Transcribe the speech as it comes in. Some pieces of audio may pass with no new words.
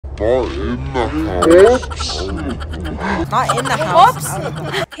Not in the house.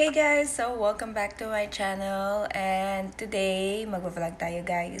 Hey guys, so welcome back to my channel, and today magvo-vlog tayo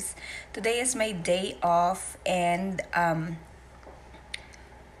guys. Today is my day off and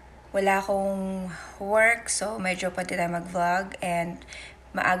wala akong work, so medyo pwede tayo mag-vlog, and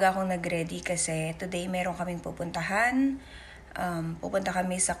maaga akong nag-ready kasi today meron kaming pupuntahan. Pupunta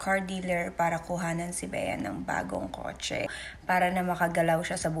kami sa car dealer para kuhanan si Bea ng bagong kotse para na makagalaw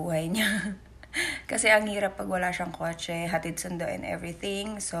siya sa buhay niya. Kasi ang hirap pag wala siyang kotse, hatid sundo and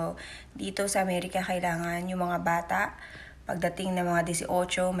everything. So, dito sa Amerika kailangan yung mga bata, pagdating ng mga 18,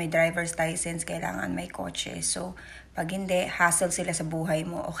 may driver's license, kailangan may kotse. So, pag hindi, hassle sila sa buhay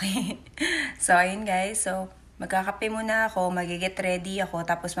mo, okay? So, ayun guys. So, magkakape muna ako, magiget ready ako,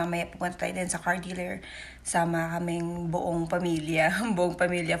 tapos mamaya pupunta tayo din sa car dealer. Sama kaming buong pamilya,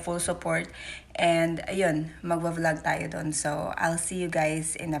 full support. And ayun, magva-vlog tayo doon. So, I'll see you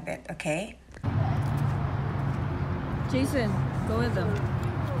guys in a bit, okay? Jason, go with them.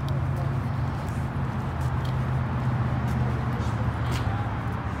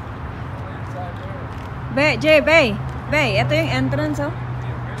 Bay, ito yung entrance, oh.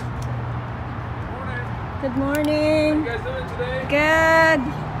 Good morning. How you guys doing today? Good.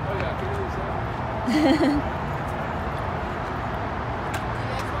 Oh yeah, can you say?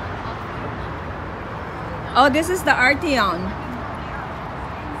 Oh, this is the Arteon.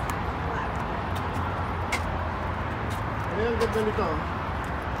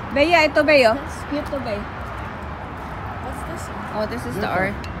 Beya, ito Beyo. Ito Bay. What's this one? Oh, this is the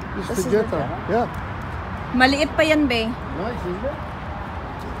Art. This is the Jetta. Yeah. Maliit pa yan, Bay. Nice, isn't it?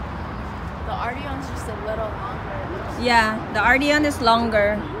 The Arteon's just a little longer. Yeah, the Arteon is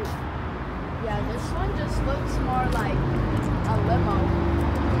longer. Yeah, this one just looks more like a limo.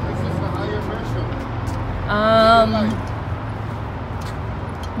 This is the higher version.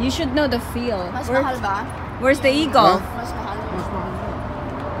 You should know the feel. Mas mahal ba? Where's the Eagle? Mas mahal. Mas mahal siya.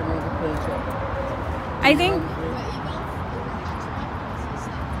 Tingnan ko pa siya. I think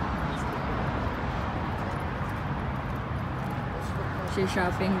she's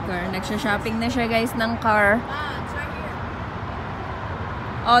shopping car. Nagsha-shopping na siya guys ng car. Ah, it's right here.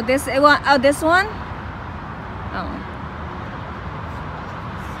 Oh, this one? Oh.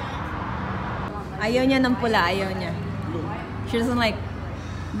 Ayaw niya ng pula, ayaw niya. She doesn't like.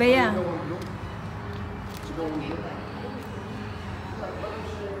 Bea.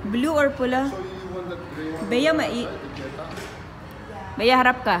 Blue or pula? Bea, Bea,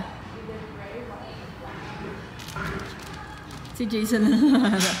 harap ka. Si Jason na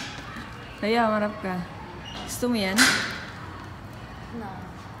harap. Bea, harap ka. Gusto mo yan? No.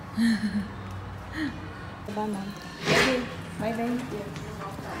 Diba, ma'am? Bye, babe.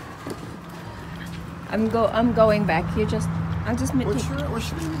 I'm going back. I'll just meet What's your name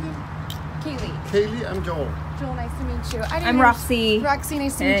again? Kaylee. Kaylee, I'm Joel. Joel, nice to meet you. I'm Roxy. Roxy,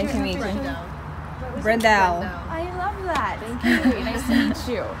 nice to Hey, meet you. nice to meet you. Brenda. Brendel. I love that. Thank you. Nice to meet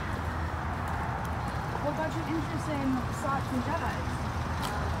you. What got you interested in Passats and Jettas?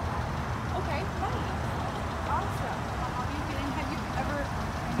 Okay, nice. Awesome. Have you ever,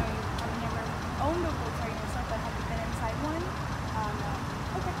 I know you have never owned a Volkswagen yourself, but have you been inside one? No.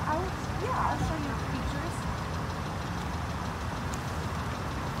 Okay, I'll show you the features.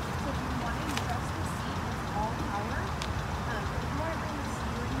 So if you want to adjust the seat, it's all power. If you want to bring the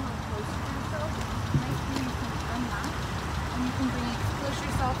steering wheel closer to yourself, nice thing you can unlock, and you can bring it push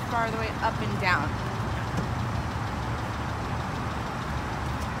yourself far the way up and down.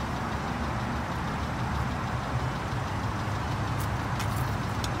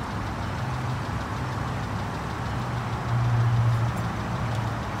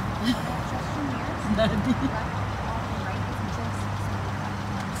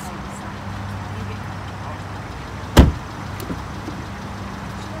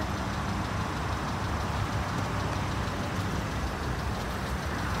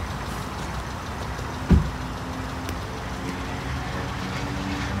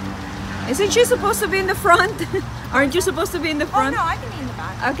 Isn't she supposed to be in the front? Aren't you supposed to be in the front? Oh no, I can be in the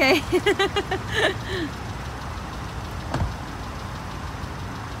back. Okay.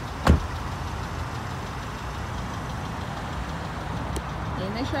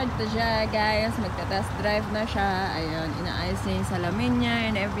 Yan na siya, guys. Magta-test drive na siya. Ayun, inaayos niya yung salamin niya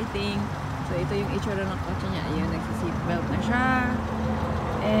and everything. So, ito yung itsura ng kotse niya. Ayun, nagsi-seatbelt na siya.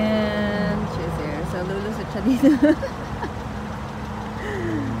 And she's here. So, lulusot siya dito.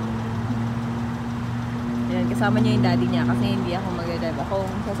 Ayan, kasama niya yung daddy niya kasi hindi ako mag-drive. Ako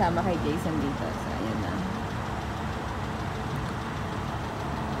kasama kay Jason dito. So, ayan na.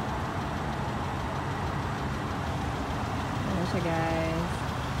 Ayan siya, guys.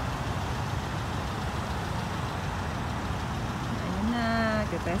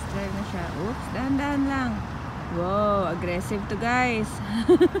 nagdadrive na siya. Oops, dahan-dahan lang. Wow, aggressive to guys.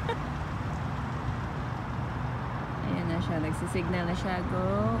 Ayan na siya, nagsisignal na siya. Go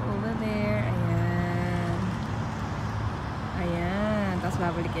over there. Ayan. Ayan. Tapos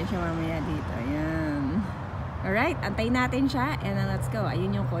babalik siya mamaya dito. Ayan. Alright, antayin natin siya. And then let's go.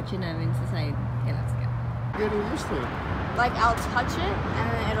 Ayun yung kotse namin sa side. Okay, let's go. Getting used to it. Like I'll touch it and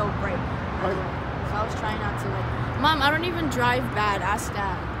then it'll break. Right. So I was trying not to like. Mom, I don't even drive bad. Ask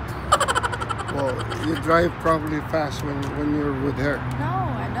Dad. Well, you drive probably fast when you're with her. No,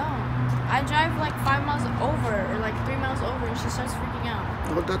 I don't. I drive like 5 miles over or like 3 miles over, and she starts freaking out.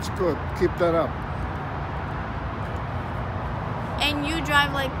 Well, that's good. Keep that up. And you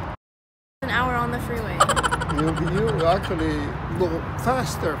drive like an hour on the freeway. You actually go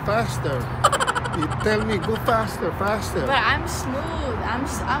faster. You tell me go faster. But I'm smooth. I'm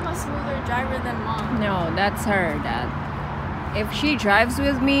a smoother driver than Mom. No, that's her, Dad. If she drives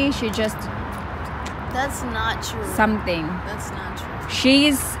with me, she just That's not true. something. That's not true.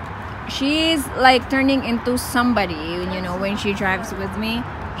 She's like turning into somebody, you know, when she drives with me.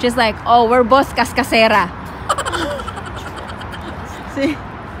 She's like, oh, we're both kaskasera. See?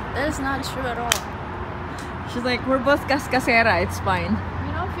 That is not true at all. She's like, we're both kaskasera. It's fine.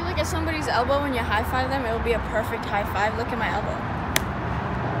 You know, if you look at somebody's elbow when you high five them, it will be a perfect high five. Look at my elbow.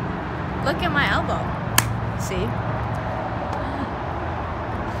 Look at my elbow. See?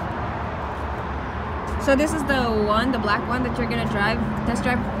 So this is the black one that you're gonna test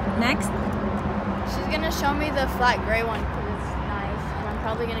drive next? She's gonna show me the flat gray one because it's nice, and I'm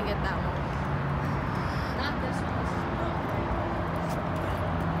probably gonna get that one. Not this one. This is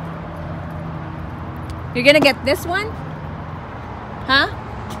You're gonna get this one? Huh?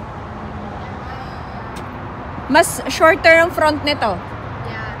 Mas shorter ang front nito.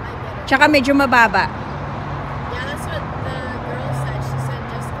 yeah, I might get it. Tsaka medyo mababa. Yeah, that's what the girl said. She said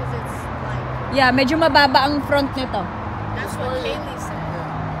just because it's like. Yeah, medyo mababa ang front nito. That's what Kaylee said. Yeah,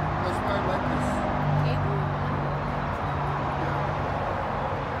 that's why I like this.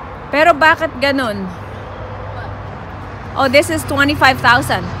 Pero bakit ganun? Oh, this is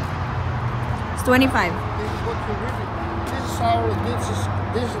 25,000. It's 25. This is what you really.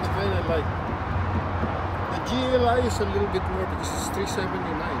 This is the kind I like. The GLI is a little bit more because it's 379.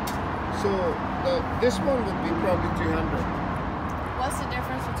 So this one would be probably 300. What's the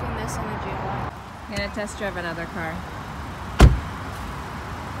difference between this and the GLI? I'm gonna test drive another car.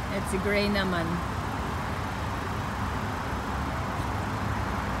 It's gray naman.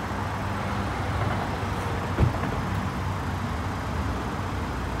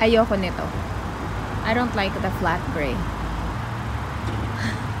 Ayoko nito. I don't like the flat gray.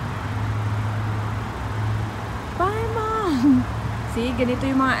 Bye, Mom! See, ganito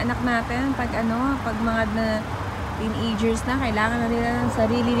yung mga anak natin. Pag mga teenagers na, kailangan na nila ng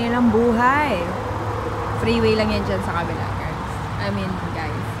sarili nilang buhay. Freeway lang yan dyan sa kabila, guys. I mean,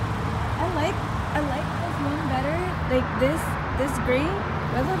 guys. I like this one better. Like this gray,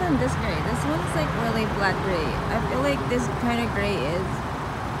 rather than this gray. This one's like really flat gray. I feel like this kind of gray is,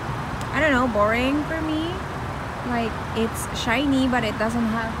 I don't know, boring for me. Like, it's shiny, but it doesn't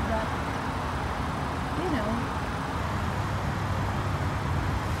have that, you know.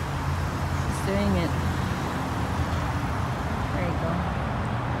 Just doing it. There you go.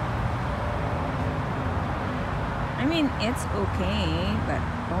 I mean, it's okay, but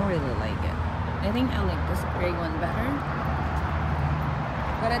don't really like it. I think I like this gray one better.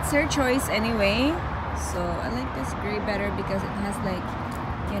 But it's her choice anyway. So, I like this gray better because it has like,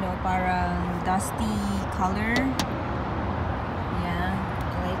 you know, parang dusty color. Yeah,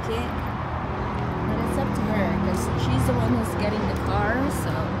 I like it. But it's up to her because she's the one who's getting the car,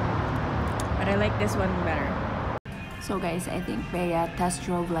 so. But I like this one better. So guys, I think Bea test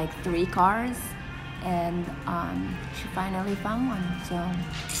drove like 3 cars and she finally found one. So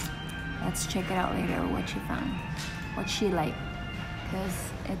let's check it out later what she found, what she liked.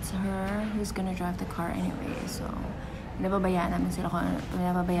 Because it's her who's gonna drive the car anyway, so pinababayaan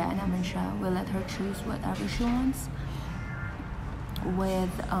namin siya. We'll let her choose whatever she wants with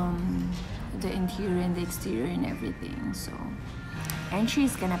the interior and the exterior and everything. So, and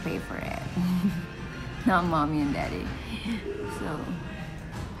she's gonna pay for it. Not mommy and daddy. So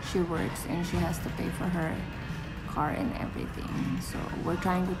she works and she has to pay for her car and everything. So we're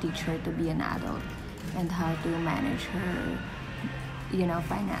trying to teach her to be an adult and how to manage her, you know,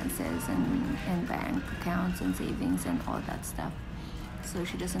 finances and bank accounts and savings and all that stuff, so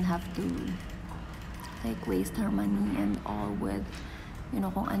she doesn't have to like waste her money and all with, you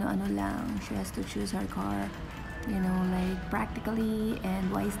know, kung ano-ano lang. She has to choose her car, you know, like practically and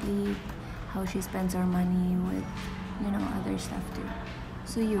wisely, how she spends her money with, you know, other stuff too.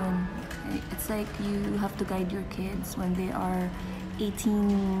 So yun, it's like you have to guide your kids when they are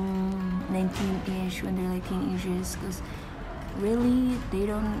 18, 19-ish, when they're like teenagers, because really they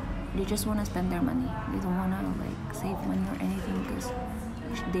just want to spend their money. They don't want to like save money or anything because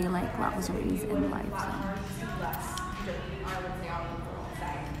they like luxuries in life.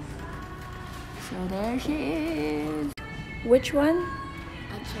 So there she is. Which one?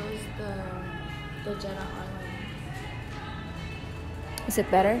 I chose the Jetta Highline. Is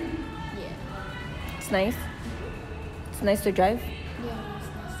it better? Yeah. It's nice. It's nice to drive. Yeah, it's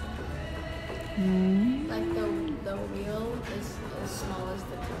nice. Mm. Like the wheel is as small as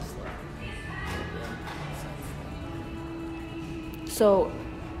the Tesla. Yeah. So,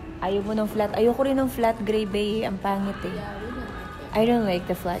 ayaw mo ng flat. Ayoko rin ng flat gray bay. Ang pangit eh. Yeah, we don't like it. I don't like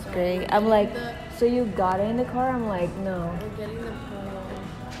the flat So gray. we're I'm like, getting so you got it in the car? I'm like, no. We're getting the pearl.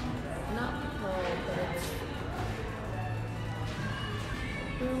 Not pearl, but it's.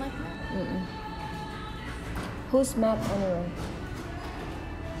 You don't like that? Mm-mm. Who's Matt anyway?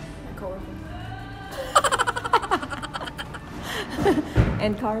 My coworker.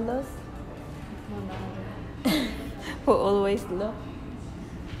 And Carlos? My manager. Who always look?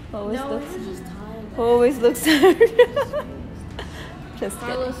 Always No, looks. we're just tired. Who always looks tired. Just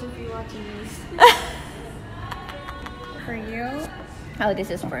kidding. Carlos, if you're watching this. For you. Oh, this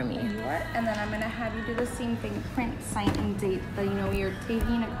is for me. What? And then I'm gonna have you do the same thing: print, sign, and date. That you know you're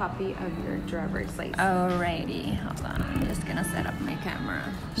taking a copy of your driver's license. Alrighty, hold on. I'm just gonna set up my camera.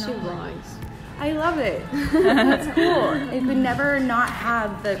 She lies. I love it. That's cool. It would never not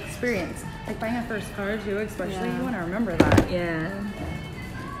have the experience. Like buying a first car too, especially you want to remember that. Yeah.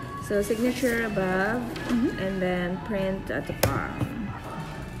 So signature above, and then print at the bottom.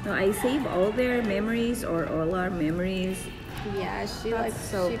 Now I save all their memories or all our memories, Yeah, she That's like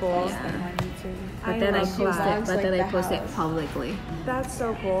so she cool. posts them on YouTube. but then I love post that. it. But Like then I the post it house. publicly. That's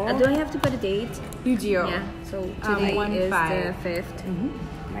so cool. Do I have to put a date? You do. Yeah. So today is 1/5. the 5th.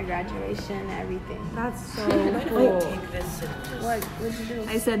 My graduation, everything. That's so cool. What? What'd you do?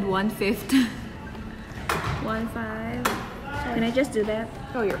 I said 1/5. 1/5. Can I just do that?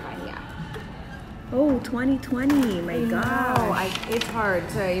 Oh, you're fine. Yeah. Oh, 2020. My God. No, it's hard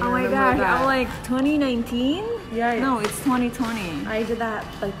to even Oh my remember gosh. that. I'm like 2019. Yeah, yeah. No, it's 2020. I did that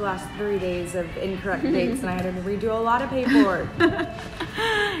like the last 3 days of incorrect dates, and I had to redo a lot of paperwork.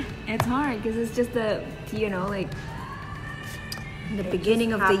 It's hard because it's just the, like the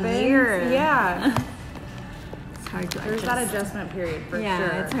beginning of the Happens. year. Yeah. It's hard to There's adjust. that adjustment period for yeah,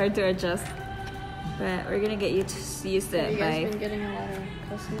 sure. it's hard to adjust. But we're gonna get used to Have it you guys by. been getting a lot of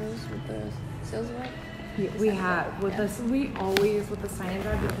customers with the sales rep? We have with this. We always with the sign-in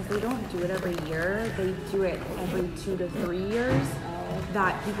drive because they don't do it every year. They do it every 2 to 3 years.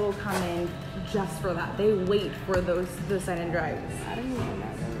 That people come in just for that. They wait for the sign-in drives. I didn't even know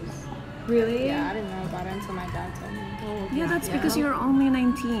about those. Really? Yeah, I didn't know about it until my dad told me. Yeah, that's because you're only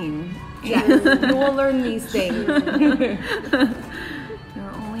 19. Yeah, you will learn these things.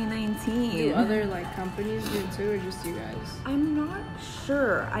 You're only 19. Do other like companies do it too, or just you guys? I'm not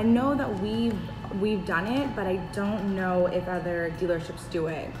sure. I know that we've done it, but I don't know if other dealerships do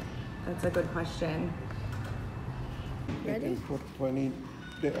it. That's a good question. I think for 20,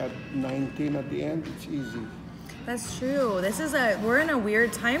 at 19 at the end, it's easy. That's true. We're in a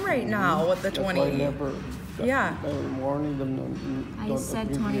weird time right now with the That's why I never, Yeah. I'm warning them, I don't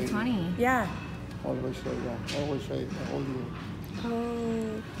said abbreviate. 2020. Yeah. Always say that. Always say the whole year.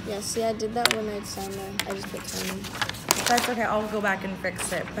 Oh, yeah. See, I did that when I signed it. I just put 20. That's okay. I'll go back and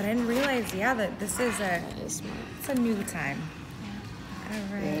fix it. But I didn't realize, that this is That is smart. it's a new time. All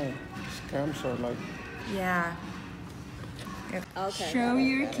right. Yeah, scams are like, Yeah. Okay. Show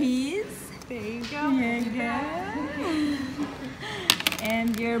your keys. There you go.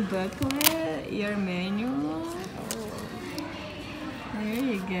 And your booklet, your manual. There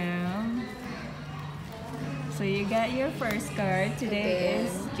you go. So you got your first card. Today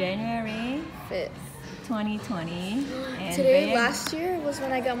is January 5th. 2020. And Today, then last year was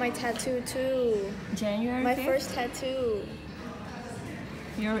when I got my tattoo too. January My 5th, first tattoo.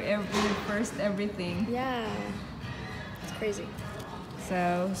 your first everything. Yeah. It's crazy.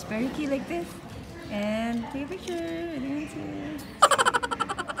 So it's very cute like this. And take a picture. Advance it.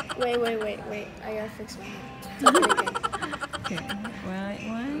 Wait. I gotta fix my hair. Take it again. Okay.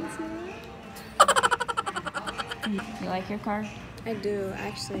 One, two. You like your car? I do,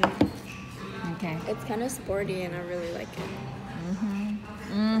 actually. Okay. It's kind of sporty and I really like it.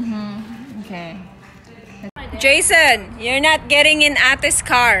 Okay. Jason, you're not getting in Ate's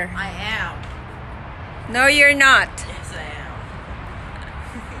car. I am. No, you're not. Yes, I am.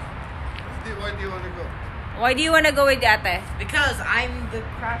 why do you want to go? Why do you wanna go with ate? Because I'm the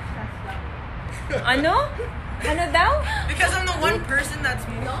crash test dummy. Ano? Ano daw? Because I'm the one person that's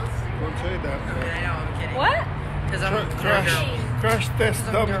moved. Don't say that. I know, I'm kidding. What? Because I'm Crash test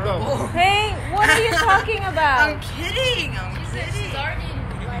dummy daw. Hey, what are you talking I'm about? kidding. I'm kidding.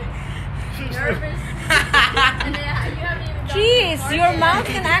 Nervous. And then you haven't even done Jeez, your mouth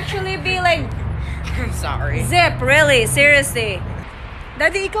can actually be like I'm sorry. zip, really, seriously.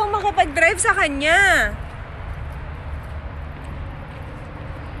 Daddy, ikaw makapag-drive sa kanya.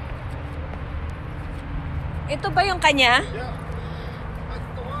 Ito ba yung kanya? Yeah. That's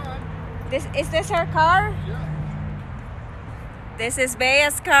the one. Is this her car? Yeah. This is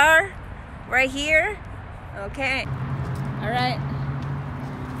Bea's car right here. Okay. All right.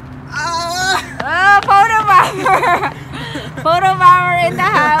 Oh, photo bomber. Photo bomber in the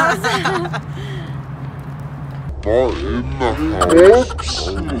house.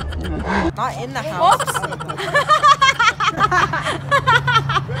 Not in the house.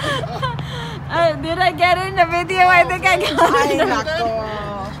 Did I get it in the video? I think I got it.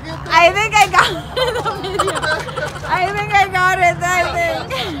 I think I got it in the video. I think I got it. I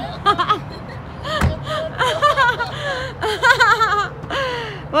think.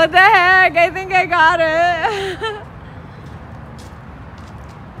 What the heck? I think I got it.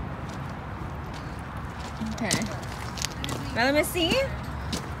 Okay. Now let me see.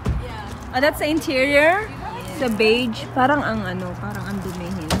 Oh, that's the interior. It's a beige. Parang ang ano, parang ang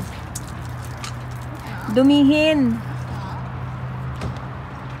dumihin. Dumihin.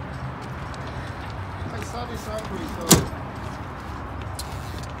 My son is hungry, so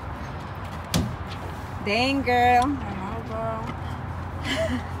Dang, girl.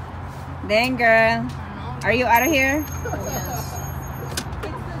 Dang, girl. Are you out of here?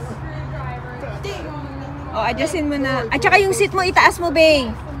 Oh, adjustin mo na. At saka yung seat mo, itaas mo, bae.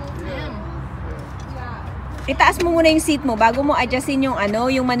 Itaas mo muna yung seat mo bago mo adjustin yung ano,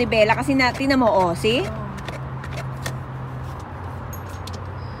 yung manibela. Kasi natin na mo, oh, see?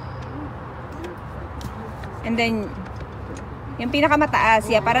 And then, yung pinakamataas,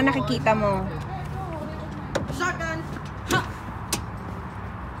 yeah, para nakikita mo. Shotgun.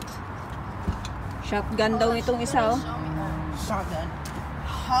 Shotgun daw itong isa, oh. Shotgun.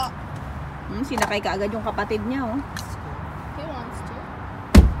 Sinakay ka agad yung kapatid niya, oh. He wants to.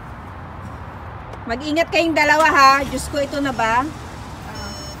 Mag-ingat kayong dalawa, ha? Diyos ko, ito na ba?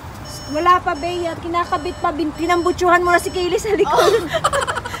 Wala pa, Bea. Kinakabit pa. Tinambutsuhan mo na si Kaylee sa likod.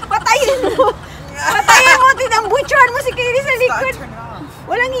 Patayin mo. Patayin mo. Tinambutsuhan mo si Kaylee sa likod.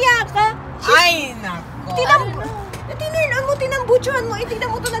 Walang iya ka. Ay, nako. Tininan mo, tinambutsuhan mo. Tingnan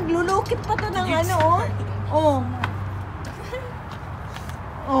mo to, naglulukit pa to ng ano, oh. Oh.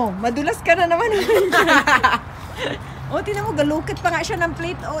 Oh, madulas ka na naman. Oh, tingnan mo, galukit pa nga siya ng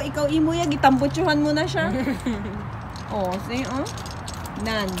plate. Oh, ikaw imuya, gitambutsuhan mo na siya. Oh, see, oh.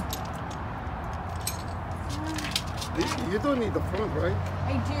 None. you don't need the front, right?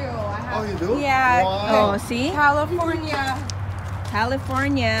 I do. I have Oh, you do? Yeah. Wow. Oh, see? California.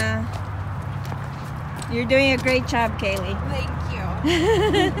 California. You're doing a great job, Kaylee. Thank you.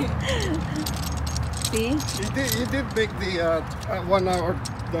 See? You did make the 1 hour.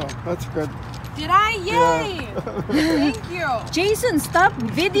 No, that's good. Did I? Yay! Thank you. Jason, stop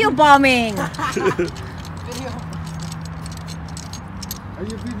video bombing. Video. Are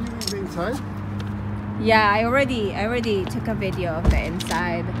you videoing the inside? Yeah, I already took a video of the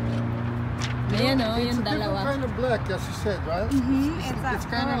inside. Ayan, oh, It's yung a different dalawa. kind of black, as you said, right? It's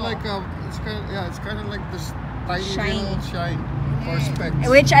kind of like it's kind of like this tiny Shine. little shine or specks.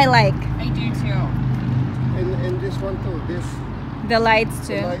 Which I like. I do too. And this one too. This The lights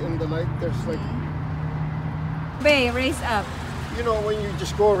the too. light and the light. There's like, Bae, raise up. you know, when you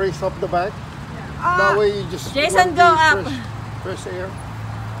just go race up the back. That way you just Jason, let go the up. Fresh air.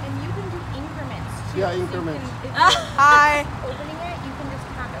 And you can do increments too. Yeah, So you increments. can- if Hi. you're opening it, you can just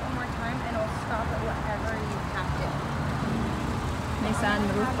tap it one more time and it'll stop at whatever you tapped it. May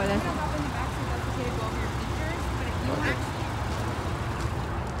sunroof pala. I'm gonna hop in the back so it's okay to go over your features, but if you actually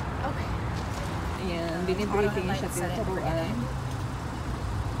Ayan, binibriefing niya siya tinuturuan.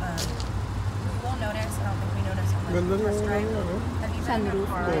 You won't notice, I don't think we noticed on the Ganda na first drive. ano. That even Sunroof. in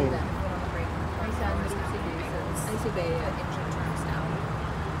the car, Oh. you go on the brake, May sunroof si Jason. Ay, si Bea. the engine turns down.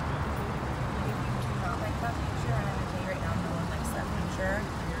 If you do not like that feature, and I'm gonna tell you right now, no one likes that feature.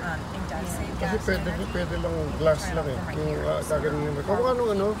 It does save Kasi gas pwede energy. lang glass lang eh. Yung gaganin mo. Kung anong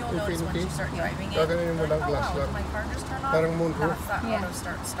ano, You'll notice once infinity. you start driving it, Gaganin mo lang oh, glass wow, lang. did my car just turn off? Parang moonroof. That's that Yeah. auto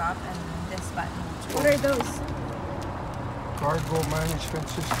start stop, and this button will What are those? Cargo management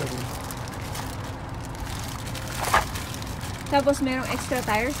system. Tapos merong extra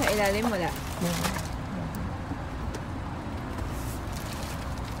tire sa ilalim, wala.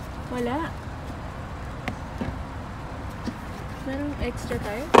 Wala. Merong extra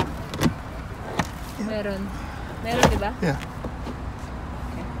tire? Meron. Meron, di ba? Yeah.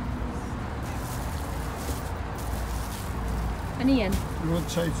 Ano yan?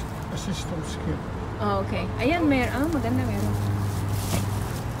 Roadside assistance kit. Oh, okay. Ayan, maganda meron.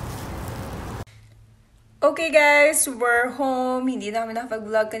 Okay guys, we're home. Hindi na kami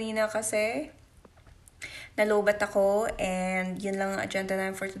nakapag-vlog kanina kasi nalobat ako, and yun lang ang agenda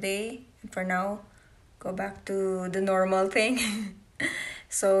namin for today. And for now, go back to the normal thing.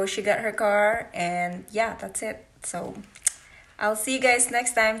 So she got her car, and yeah, that's it. So I'll see you guys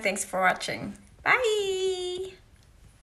next time. Thanks for watching. Bye!